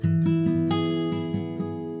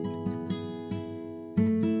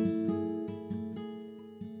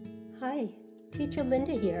Teacher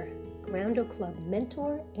Linda here, GROUNDO Club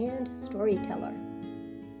mentor and storyteller.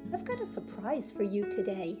 I've got a surprise for you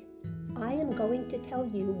today. I am going to tell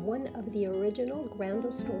you one of the original GROUNDO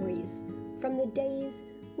stories from the days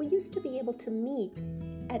we used to be able to meet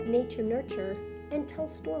at Nature Nurture and tell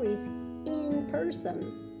stories in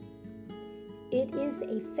person. It is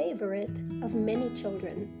a favorite of many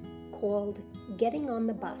children called Getting on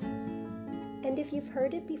the Bus. And if you've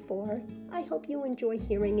heard it before, I hope you enjoy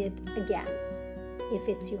hearing it again. If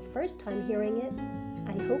it's your first time hearing it,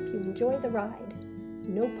 I hope you enjoy the ride.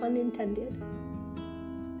 No pun intended.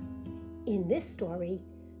 In this story,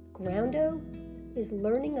 GROUNDO is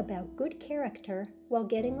learning about good character while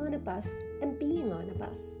getting on a bus and being on a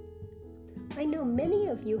bus. I know many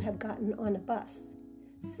of you have gotten on a bus,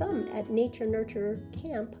 some at Nature Nurture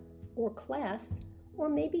camp or class, or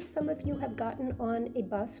maybe some of you have gotten on a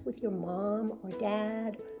bus with your mom or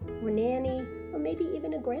dad or nanny or maybe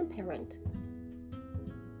even a grandparent.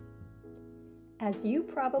 As you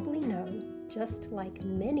probably know, just like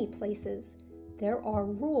many places, there are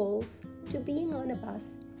rules to being on a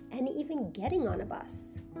bus and even getting on a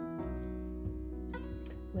bus.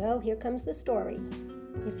 Well, here comes the story.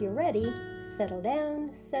 If you're ready, settle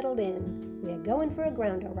down, settle in. We're going for a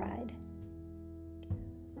GROUNDO ride.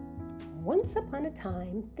 Once upon a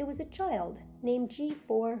time, there was a child named G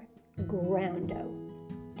for GROUNDO,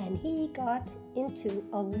 and he got into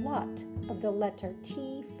a lot of the letter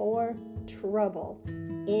T for trouble,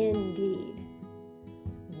 indeed.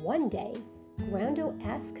 One day, GROUNDO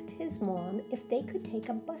asked his mom if they could take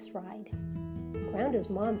a bus ride.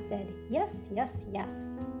 GROUNDO's mom said, yes, yes,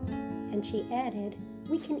 yes. And she added,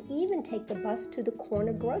 we can even take the bus to the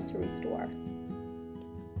corner grocery store.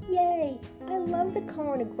 Yay, I love the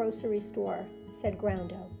corner grocery store, said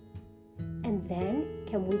GROUNDO. And then,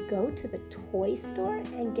 can we go to the toy store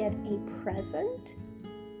and get a present?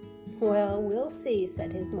 Well, we'll see,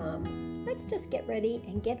 said his mom. Let's just get ready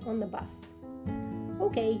and get on the bus.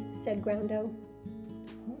 Okay, said GROUNDO.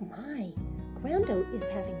 Oh my, GROUNDO is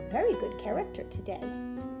having very good character today.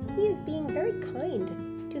 He is being very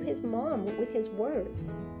kind to his mom with his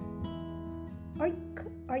words.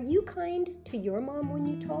 Are you kind to your mom when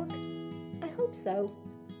you talk? I hope so.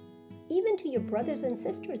 Even to your brothers and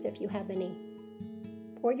sisters if you have any.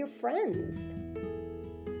 Or your friends.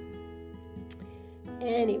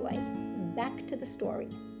 Anyway, back to the story.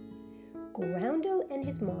 GROUNDO and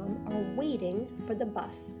his mom are waiting for the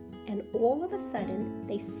bus, and all of a sudden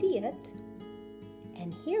they see it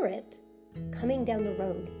and hear it coming down the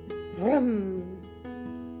road. Vroom!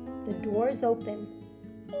 The doors open.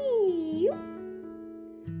 Eeeeep!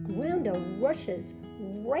 GROUNDO rushes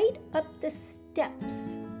right up the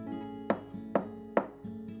steps,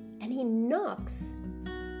 and he knocks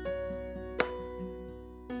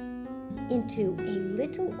into a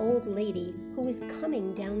little old lady who is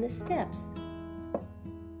coming down the steps.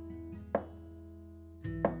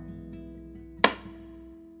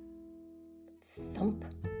 Thump.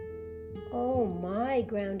 Oh my,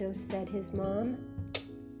 GROUNDO, said his mom.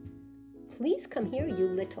 Please come here, you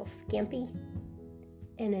little scampy.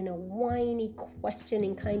 And in a whiny,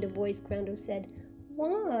 questioning kind of voice, GROUNDO said,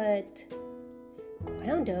 what?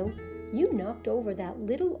 GROUNDO, you knocked over that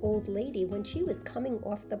little old lady when she was coming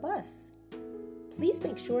off the bus. Please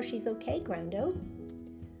make sure she's okay, GROUNDO.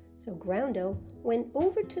 So GROUNDO went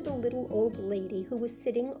over to the little old lady who was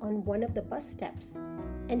sitting on one of the bus steps,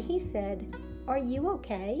 and he said, are you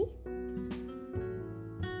okay?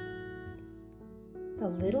 The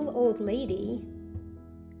little old lady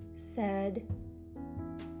said,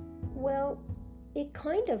 well, it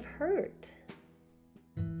kind of hurt.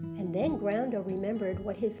 And then GROUNDO remembered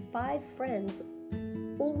what his 5 friends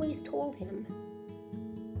always told him.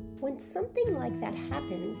 When something like that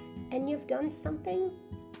happens and you've done something,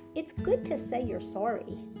 it's good to say you're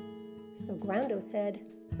sorry. So GROUNDO said,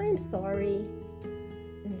 I'm sorry.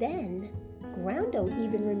 Then GROUNDO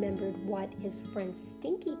even remembered what his friend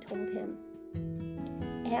Stinky told him.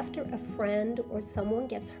 After a friend or someone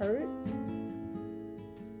gets hurt,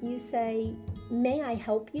 you say, may I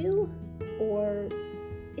help you? Or,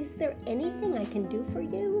 is there anything I can do for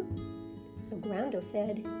you? So GROUNDO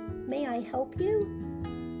said, may I help you?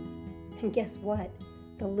 And guess what?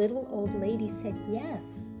 The little old lady said,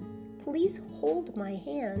 yes, please hold my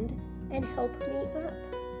hand and help me up.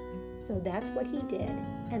 So that's what he did,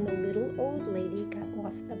 and the little old lady got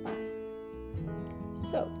off the bus.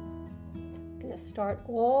 So, I'm going to start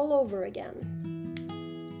all over again.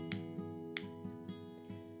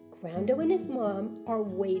 GROUNDO and his mom are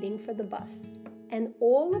waiting for the bus, and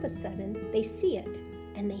all of a sudden they see it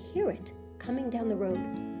and they hear it coming down the road.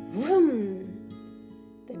 Vroom!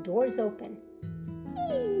 The doors open.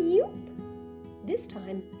 Eep! This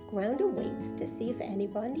time, Groundo waits to see if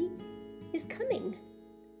anybody is coming.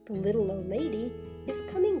 The little old lady is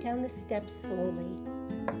coming down the steps slowly.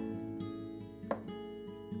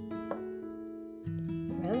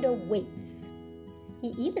 Groundo waits. He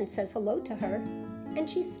even says hello to her, and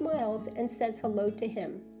she smiles and says hello to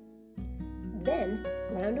him. Then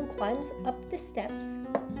Groundo climbs up the steps,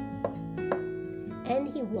 and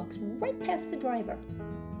he walks right past the driver.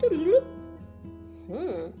 Doodle-loop.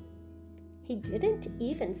 He didn't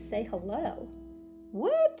even say hello.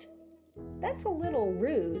 What? That's a little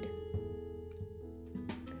rude.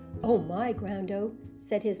 Oh my, Groundo,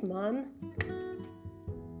 said his mom.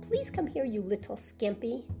 Please come here, you little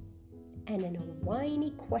skimpy. And in a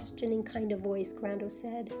whiny, questioning kind of voice, Groundo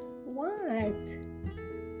said, What?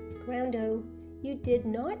 Groundo, you did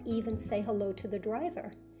not even say hello to the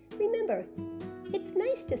driver. Remember, it's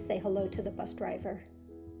nice to say hello to the bus driver.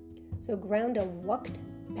 So Groundo walked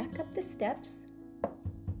back up the steps,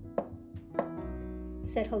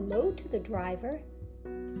 said hello to the driver,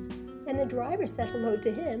 and the driver said hello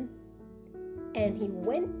to him, and he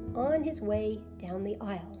went on his way down the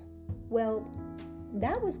aisle. Well,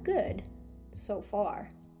 that was good so far.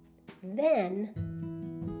 Then,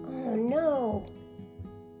 oh no,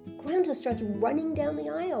 Groundo starts running down the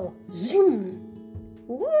aisle. Zoom!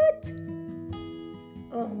 What?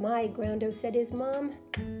 Oh my, Groundo, said his mom.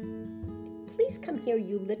 Please come here,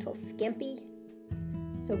 you little skimpy.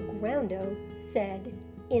 So Groundo said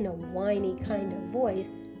in a whiny kind of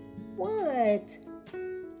voice, What?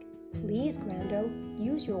 Please, Groundo,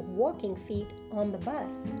 use your walking feet on the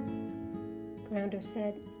bus. Groundo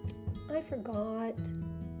said, I forgot.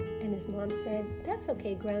 And his mom said, That's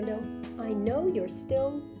okay, Groundo. I know you're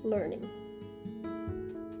still learning.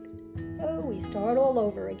 So we start all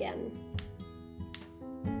over again.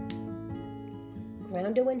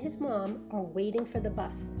 Groundo and his mom are waiting for the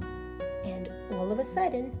bus. And all of a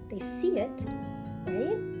sudden, they see it,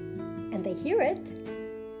 right? And they hear it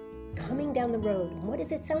coming down the road. What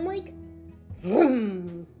does it sound like?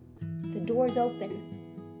 Vroom! The doors open.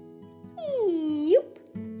 Yoop!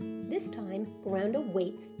 This time, Groundo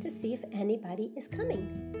waits to see if anybody is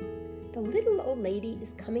coming. The little old lady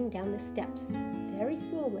is coming down the steps, very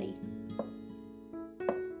slowly.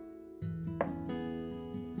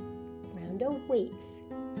 Groundo waits.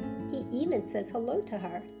 He even says hello to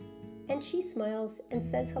her, and she smiles and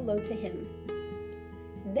says hello to him.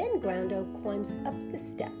 Then Groundo climbs up the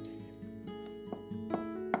steps.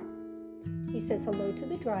 He says hello to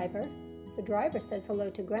the driver. The driver says hello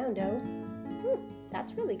to Groundo.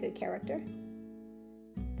 That's really good character.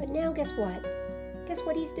 But now guess what? Guess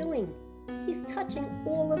what he's doing? He's touching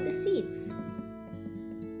all of the seats.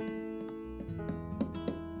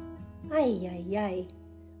 Ay, ay, ay.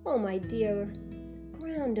 Oh, my dear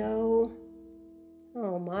Groundo.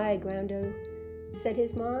 Oh, my, Groundo, said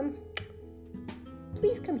his mom.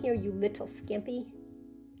 Please come here, you little skimpy.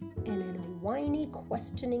 And in a whiny,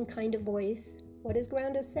 questioning kind of voice, what does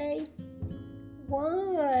Groundo say?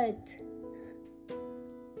 What?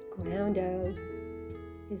 Groundo,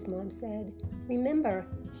 his mom said, remember,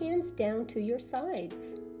 hands down to your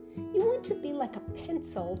sides. You want to be like a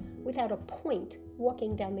pencil without a point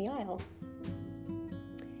walking down the aisle.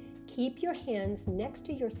 Keep your hands next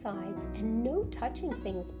to your sides and no touching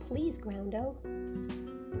things, please, Groundo.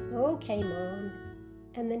 Okay, Mom.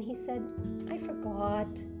 And then he said, I forgot.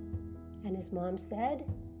 And his mom said,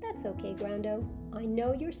 That's okay, Groundo. I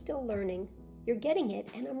know you're still learning. You're getting it,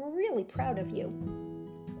 and I'm really proud of you.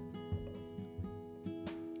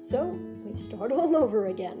 So we start all over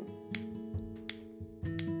again.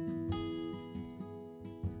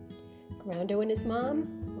 Groundo and his mom,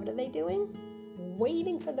 what are they doing?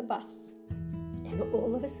 Waiting for the bus. And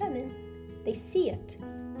all of a sudden, they see it.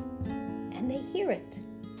 And they hear it.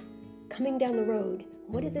 Coming down the road.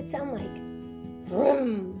 What does it sound like?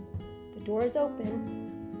 Vroom! The doors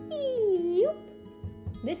open. Eep!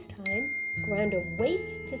 This time, Groundo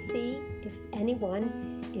waits to see if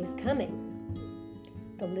anyone is coming.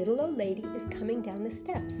 The little old lady is coming down the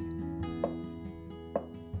steps.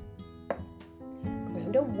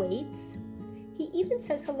 Groundo waits. He even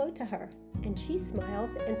says hello to her, and she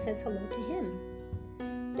smiles and says hello to him.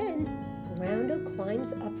 Then Groundo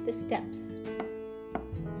climbs up the steps.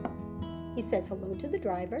 He says hello to the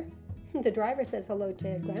driver. The driver says hello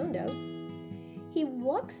to Groundo. He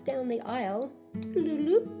walks down the aisle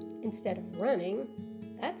instead of running.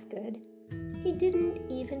 That's good. He didn't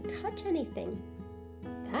even touch anything.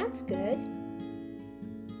 That's good.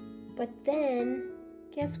 But then,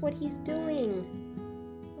 guess what he's doing?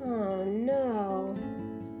 Oh no.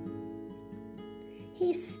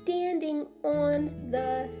 He's standing on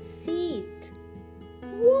the seat.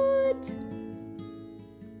 What?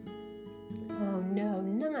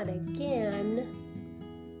 not again.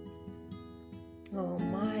 Oh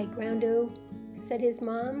my, Groundo, said his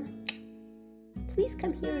mom. Please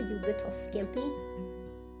come here, you little skimpy.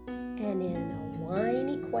 And in a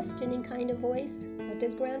whiny, questioning kind of voice, what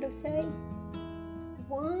does Groundo say?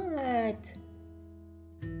 What?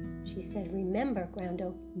 She said, remember,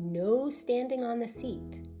 Groundo, no standing on the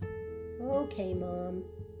seat. Okay, Mom.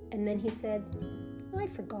 And then he said, I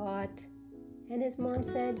forgot. And his mom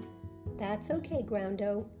said, that's okay,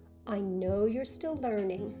 Groundo. I know you're still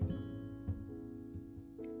learning.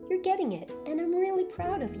 You're getting it, and I'm really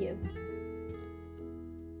proud of you.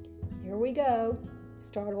 Here we go.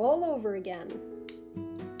 Start all over again.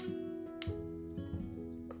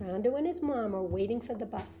 Groundo and his mom are waiting for the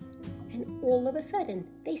bus, and all of a sudden,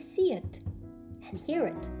 they see it and hear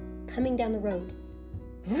it coming down the road.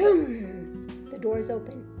 Vroom! The doors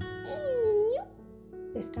open.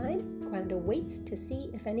 This time, Groundo waits to see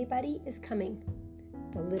if anybody is coming.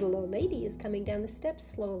 The little old lady is coming down the steps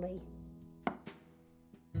slowly.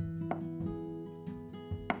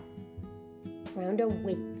 Groundo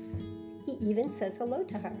waits. He even says hello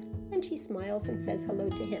to her, and she smiles and says hello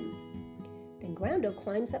to him. Then Groundo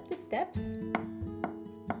climbs up the steps.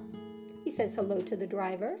 He says hello to the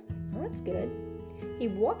driver. Oh, that's good. He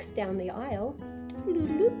walks down the aisle,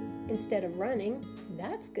 instead of running.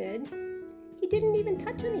 That's good. He didn't even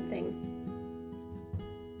touch anything.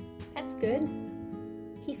 That's good.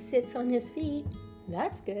 He sits on his feet.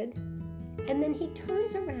 That's good. And then he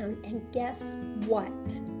turns around and guess what?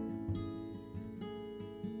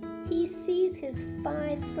 He sees his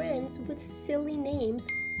 5 friends with silly names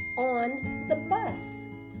on the bus.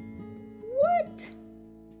 What?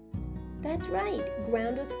 That's right.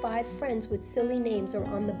 Groundo's 5 friends with silly names are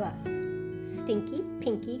on the bus. Stinky,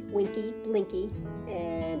 Pinky, Winky, Blinky,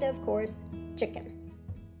 and of course, Chicken.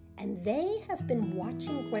 And they have been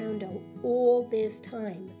watching Groundo all this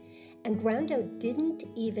time, and Groundo didn't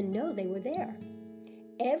even know they were there.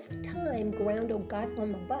 Every time Groundo got on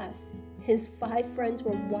the bus, his 5 friends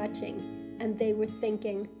were watching, and they were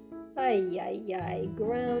thinking, ay, ay, ay,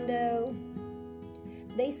 Groundo.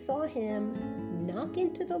 They saw him knock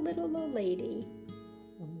into the little old lady,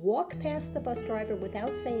 walk past the bus driver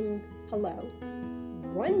without saying hello,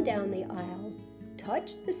 run down the aisle,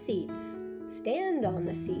 touch the seats, stand on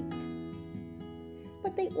the seat.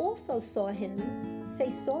 But they also saw him say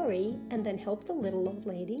sorry and then help the little old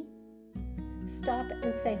lady, stop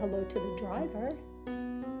and say hello to the driver,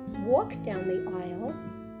 walk down the aisle,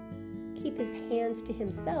 keep his hands to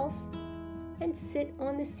himself, and sit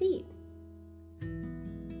on the seat.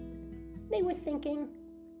 They were thinking,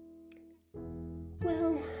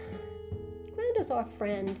 well, Groundo's our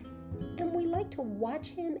friend, and we like to watch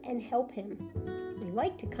him and help him. We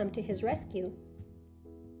like to come to his rescue.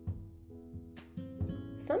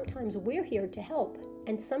 Sometimes we're here to help,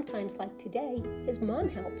 and sometimes, like today, his mom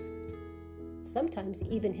helps. Sometimes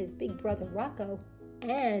even his big brother Rocco,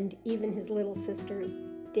 and even his little sisters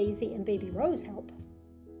Daisy and baby Rose help.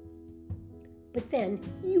 But then,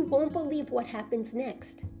 you won't believe what happens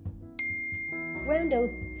next. Groundo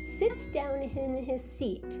sits down in his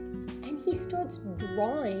seat, and he starts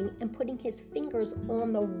drawing and putting his fingers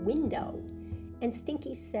on the window. And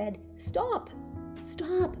Stinky said, stop,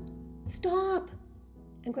 stop, stop.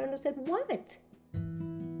 And Groundo said, what?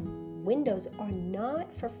 Windows are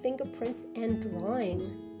not for fingerprints and drawing.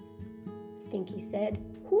 Stinky said,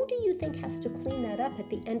 who do you think has to clean that up at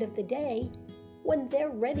the end of the day when they're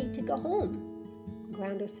ready to go home?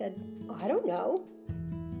 Groundo said, I don't know.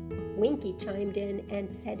 Winky chimed in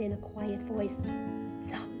and said in a quiet voice,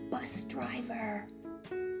 the bus driver.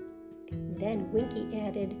 Then Winky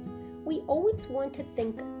added, we always want to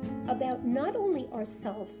think about not only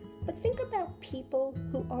ourselves, but think about people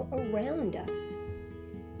who are around us.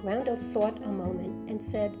 Groundo thought a moment and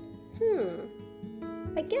said,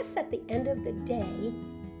 I guess at the end of the day,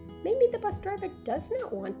 maybe the bus driver does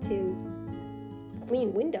not want to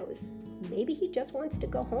clean windows. Maybe he just wants to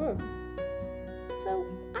go home. So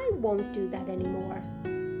I won't do that anymore.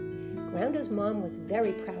 Groundo's mom was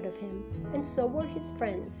very proud of him, and so were his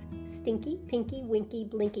friends, Stinky, Pinky, Winky,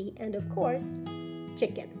 Blinky, and of course,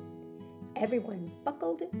 Chicken. Everyone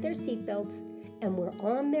buckled their seatbelts and were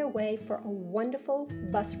on their way for a wonderful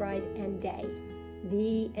bus ride and day.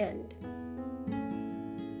 The end.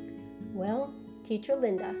 Well, Teacher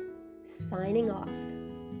Linda, signing off.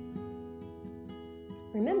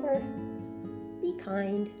 Remember, be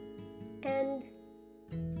kind, and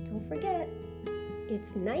don't forget,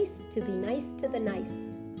 it's nice to be nice to the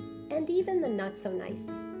nice, and even the not so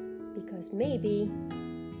nice, because maybe,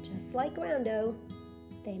 just like Groundo,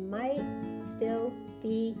 they might still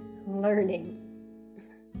be learning.